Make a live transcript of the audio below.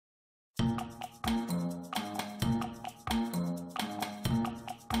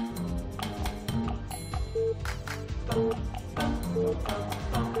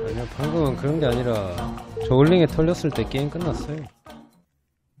방금은 그런 게 아니라 저글링에 털렸을 때 게임 끝났어요.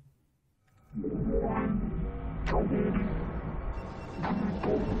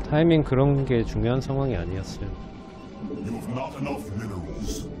 타이밍 그런 게 중요한 상황이 아니었어요. You've not enough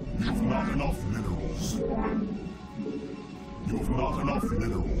minerals. You've not enough minerals. You've not enough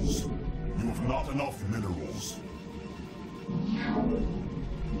minerals. You've not enough minerals.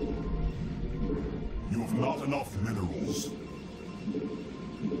 You've not enough minerals.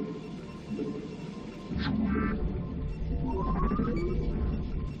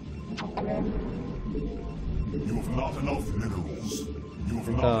 You've not enough minerals. You've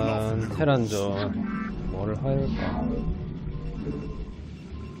not enough 일단 minerals. 테란전 뭐를 할까?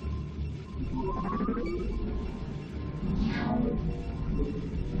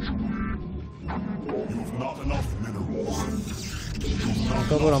 You've not enough minerals.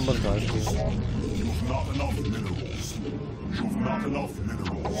 더블 한 번 더 할게요. You've not enough minerals. You've not enough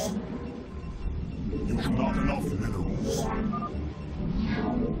minerals. You've not enough minerals.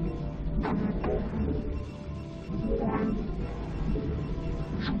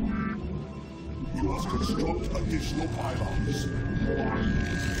 You must construct additional pylons.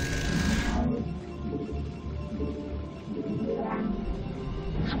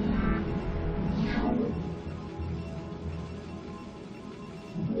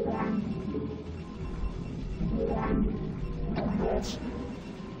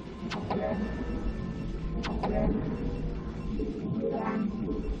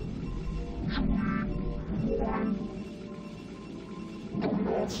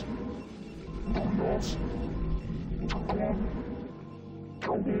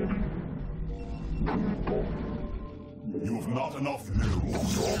 You've not enough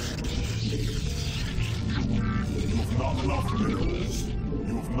minerals. You've not enough minerals.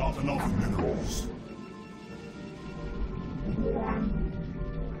 You've not enough minerals.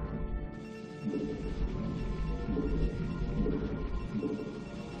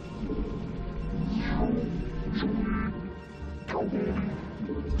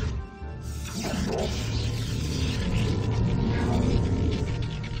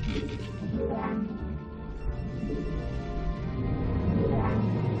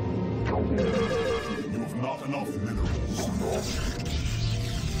 You've not enough minerals.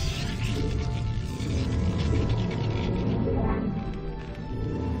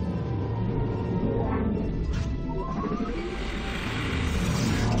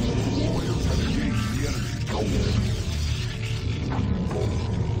 Warriors have engaged the enemy.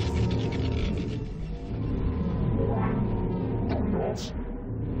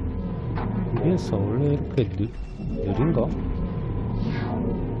 위에서 원래 이렇게 느린가?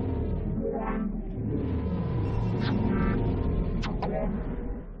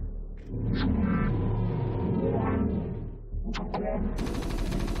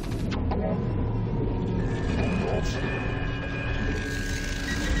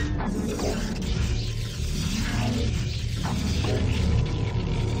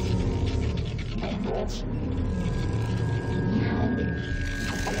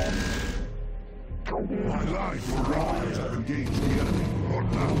 My life warriors have engaged the enemy. What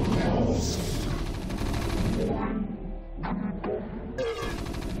now calls?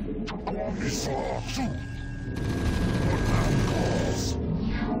 Isatsu. What now calls?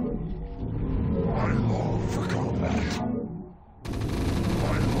 I long for combat.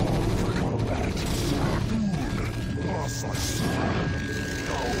 I long for combat. Radoon, thus I stand.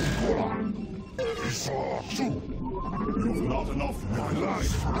 Isatsu. You've not enough my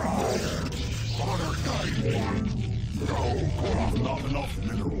life rise. Honor guide me. You've not enough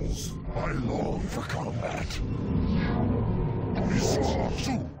minerals. I long for combat.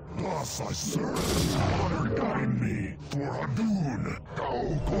 Isatsu. Thus I serve. Honor guide me. For Hadoon.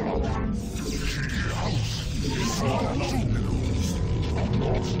 She house. Isatsu. Minerals.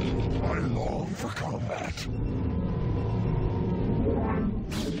 I long for combat.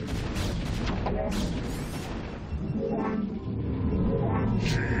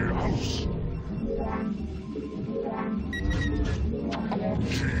 She house.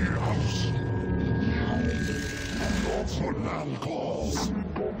 She house. What now calls?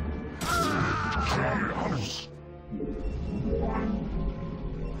 She house.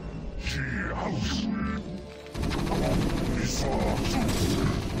 She house. Isatsu.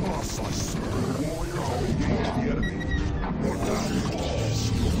 Thus I serve. Warriors engage the enemy. What now calls?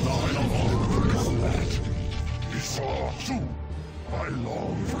 Not enough for combat. Isatsu. I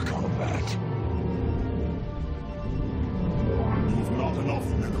long for combat. You've not enough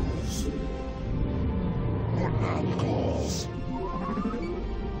minerals. What now calls?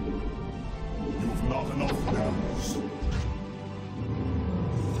 You've not enough minerals.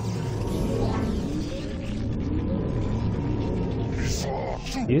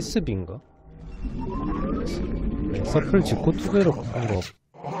 ESB인가? 서플 직구 투배로 바꾼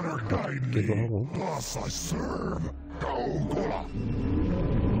거 같기도 하고. Thus I serve. Gaogola.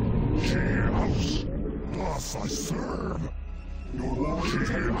 House. Thus I serve. Your warriors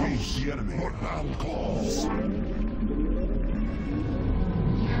have engaged the enemy. What now calls?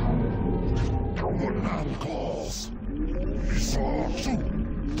 What now calls? Isatsu.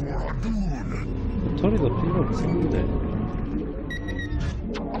 Toradun. 터리도 필요 없었는데.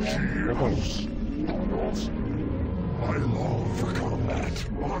 House. I long for combat.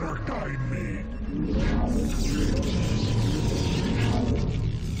 Honor guide me.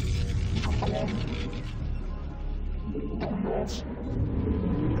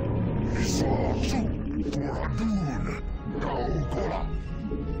 Isatsu. Toradun. Gaogola.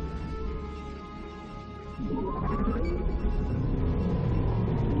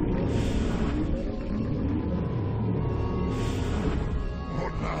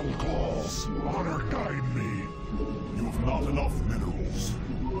 What now calls? Honor guide me. You have not enough minerals.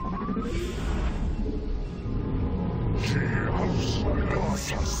 House, thus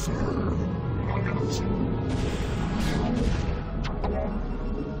I serve. You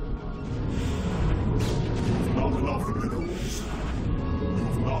have not enough minerals. You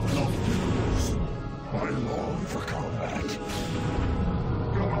have not enough minerals. I long for combat.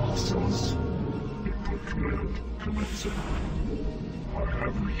 Colossus. Input command commencing. I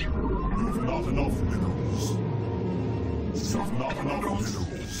have returned. You have not enough minerals. You have not enough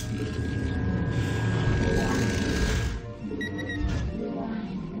minerals.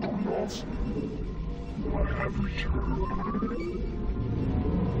 I have returned.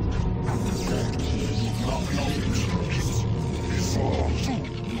 Not enough instructions.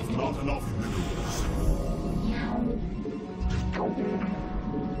 Not enough minerals.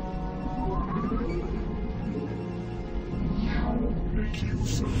 Make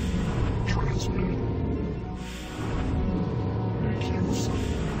use of transmit. Make use of.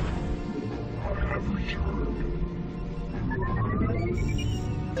 I have returned.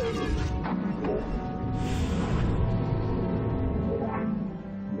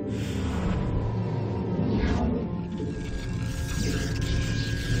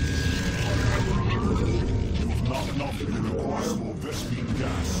 Not enough. It requires more Vespine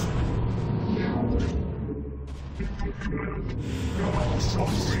gas.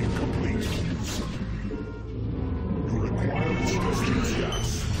 Upgrade complete. You require more Vespine gas.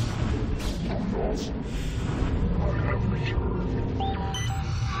 I have returned.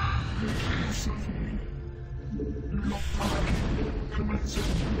 Commencing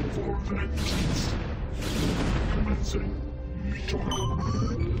for the next. Commencing.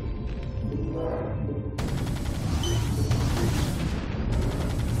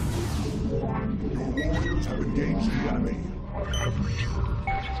 Your warriors have engaged the enemy. I have returned.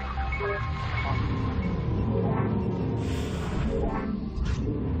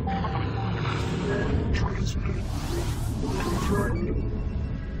 Transmitting. Confirmed.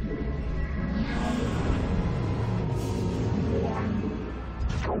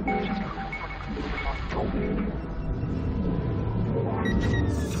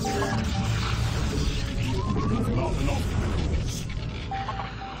 Not enough minerals. Not enough minerals.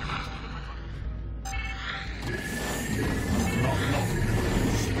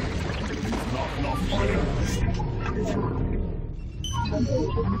 Not enough minerals. Confirmed.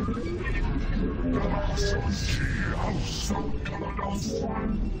 House of Calados.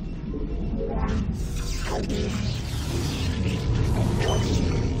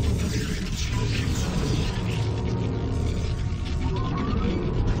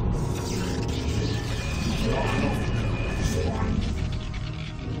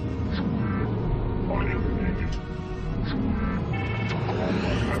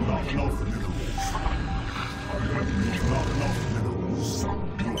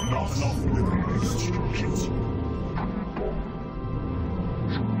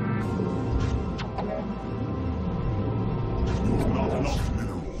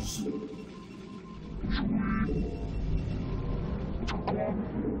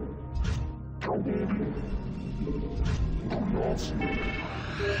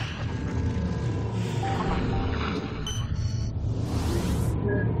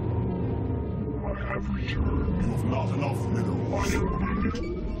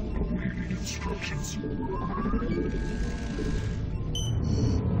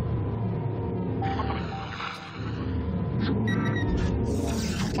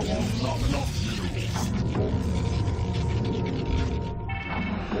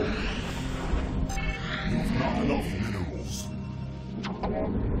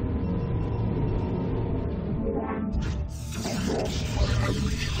 You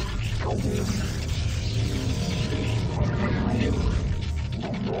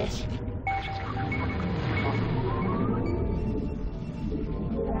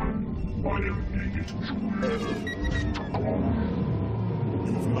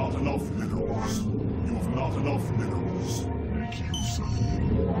have not enough minerals. You have not enough minerals. Make use of them.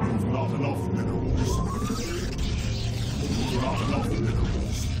 You have not enough minerals. You have not enough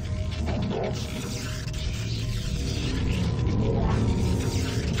minerals. You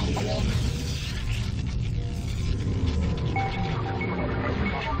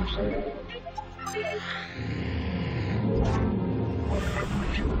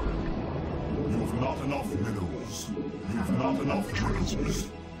have not enough minerals. You have not enough minerals. You have not enough minerals.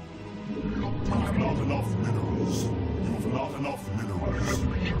 You have not enough minerals. You have not enough minerals.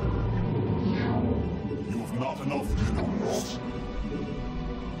 You have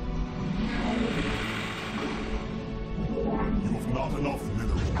not enough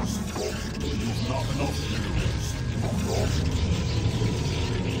minerals. You have not enough minerals.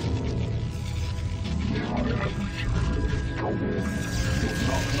 You have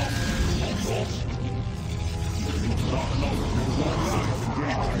not enough minerals. You have not enough minerals.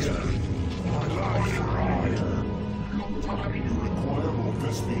 My life higher. You require more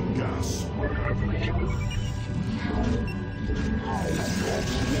Vespine gas. Warriors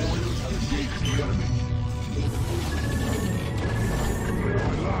have engaged the enemy.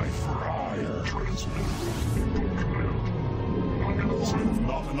 My life higher. You have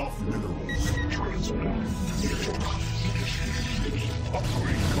not enough minerals.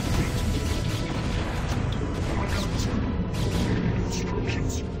 Upgrade complete.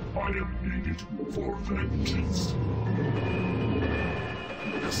 Instructions. I am needed for vengeance.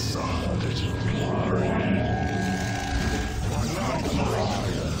 Solid glory. My life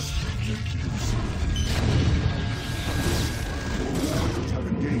rise. Warriors have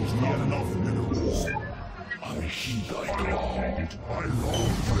engaged not enough minerals. I heed thy call. I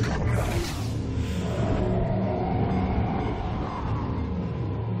long for combat.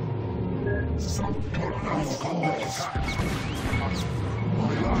 Some tornado combat attack.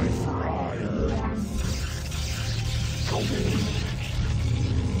 My life for hire.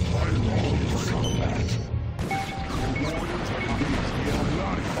 I long for combat. Warriors have engaged me. My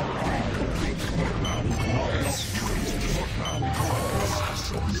life for hire.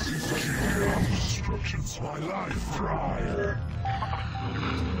 Instructions. My life for hire.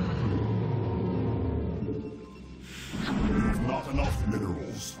 You have not enough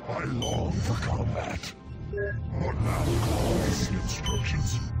minerals. I long for combat. What now calls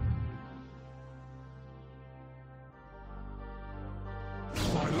instructions?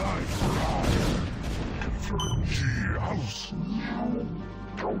 My life for hire. Confirm G house.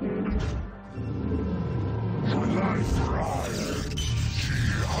 My life for hire. G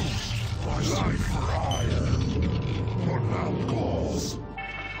house. My life for hire. What now calls?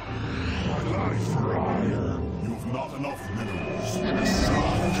 My life for hire. You have not enough minerals.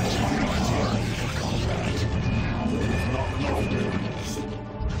 For combat. You have not enough minerals.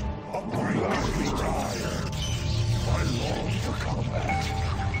 Upgrade life for hire. I long for combat.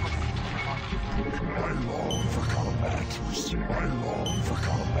 I long for combat. I long for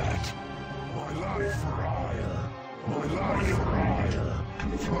combat. My life for hire. My life for hire.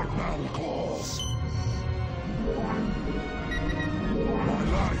 Confront now calls. My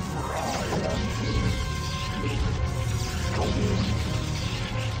life for hire.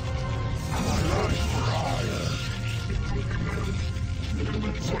 My life for hire.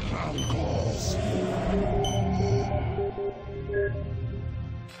 What now calls?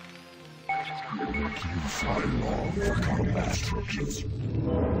 I long for combat instructions.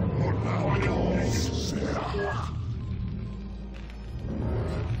 What now calls?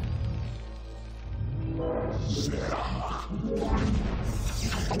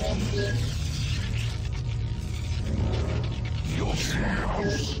 Your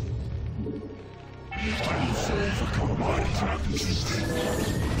house. I'm safe for combat tactics.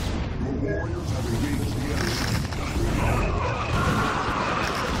 Your warriors have engaged the enemy.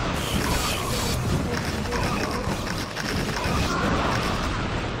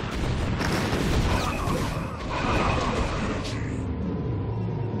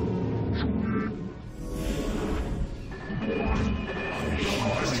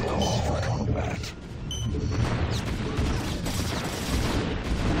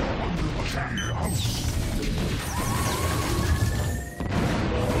 House.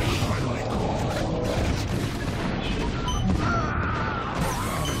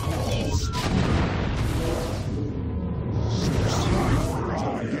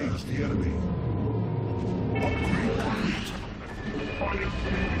 She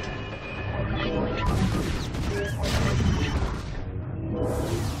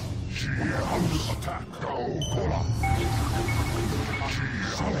under attack. Go, Kola. She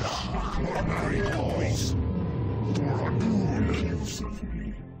house. Ordinary boys. For a good use of me.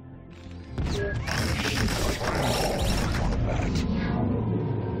 Combat.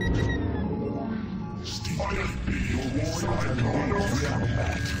 Steve, be your warrior.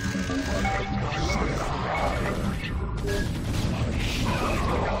 Combat.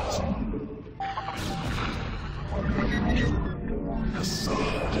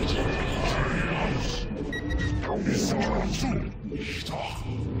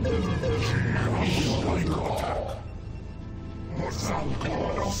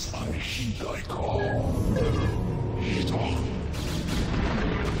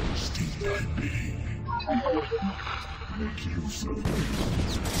 Make use of me.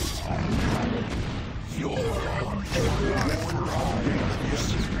 Your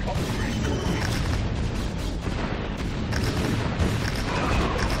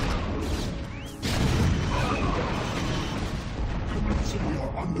we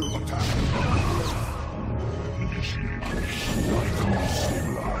are under attack.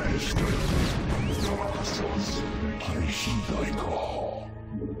 Stabilized. I see thy call.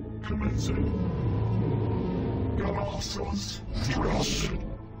 Commencing. Galaxians, trust.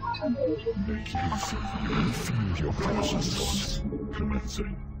 Make use of you. Feel your presence.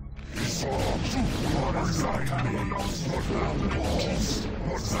 Commencing.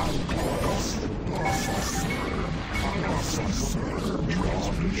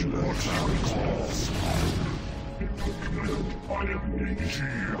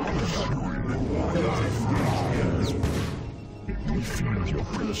 We feel your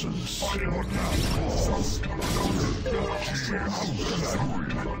presence.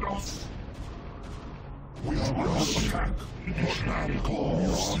 We are under attack. You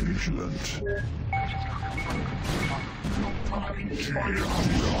are vigilant.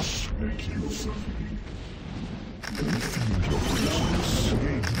 Make use of me. We feel your presence.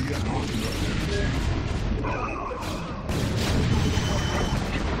 Engage the enemy.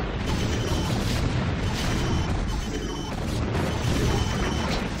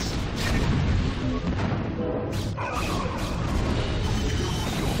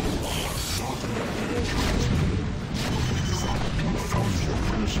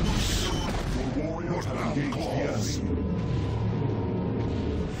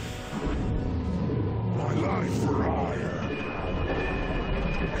 My life for hire.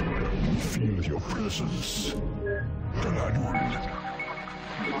 Feel your presence. Gladwin.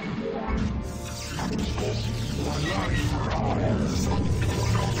 My life for hire.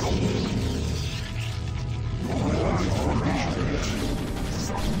 My life for hire.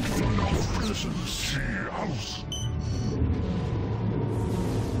 Feel your presence. She house.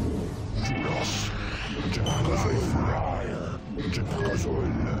 Judas. My life for hire. I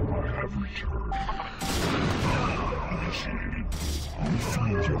have returned. I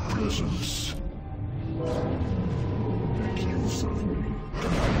feel your presence. Make use of me. I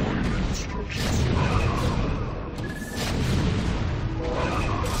wait instructions.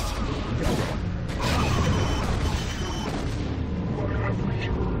 I have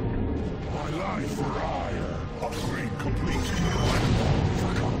returned. My life for hire. Upgrade complete. I'm long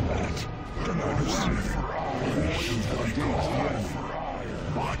for combat. My life for hire.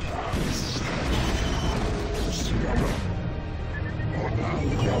 My past. Sierra. What now?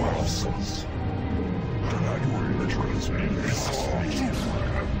 Galaxians. Gladwin, the transmitting is all.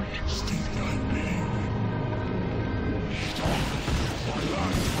 Steve, I mean. My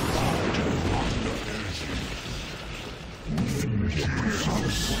life for hire. We feel your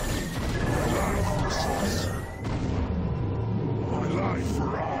presence. My life for hire. My life for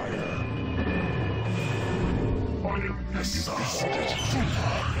hire. I am necessitated.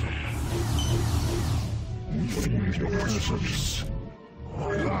 We feel your presence.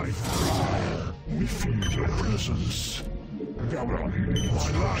 My life for hire. We feel your presence. My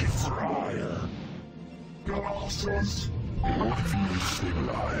life for hire. Galaxians. What field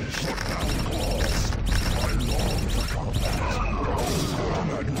stabilized? What now calls? I long for combat.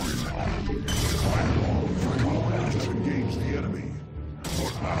 I long for combat. Engage the enemy.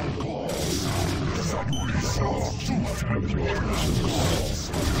 What now calls? Gladwin saw to feel your presence.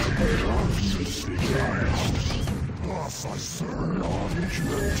 Thus I serve our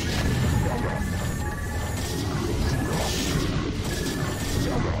vigilant.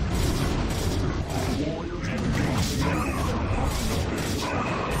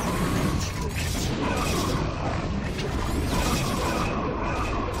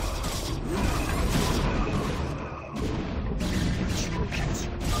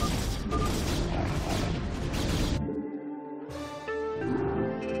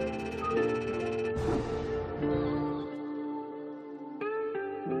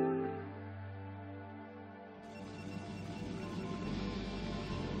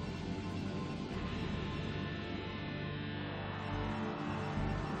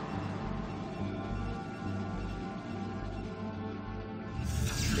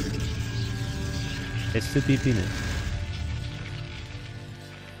 SBB네.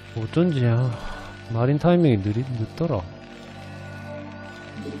 어쩐지 마린 타이밍이 늦더라.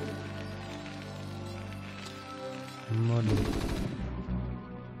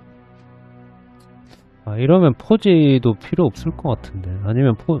 이러면 포지도 필요 없을 것 같은데.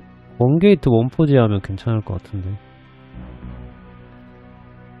 아니면 원게이트 원포지 하면 괜찮을 것 같은데.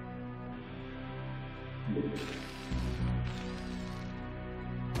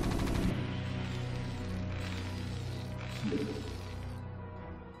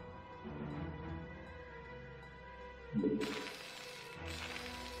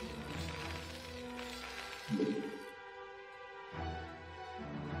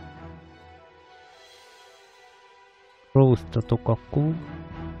 그러고 숫자 똑같고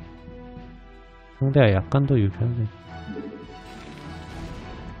상대가 약간 더 유리하네.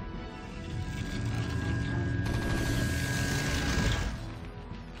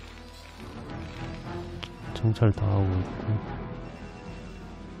 정찰 다 하고 있고.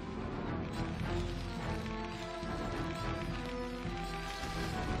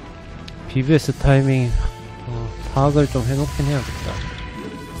 BBS 타이밍 파악을 좀 해놓긴 해야겠다.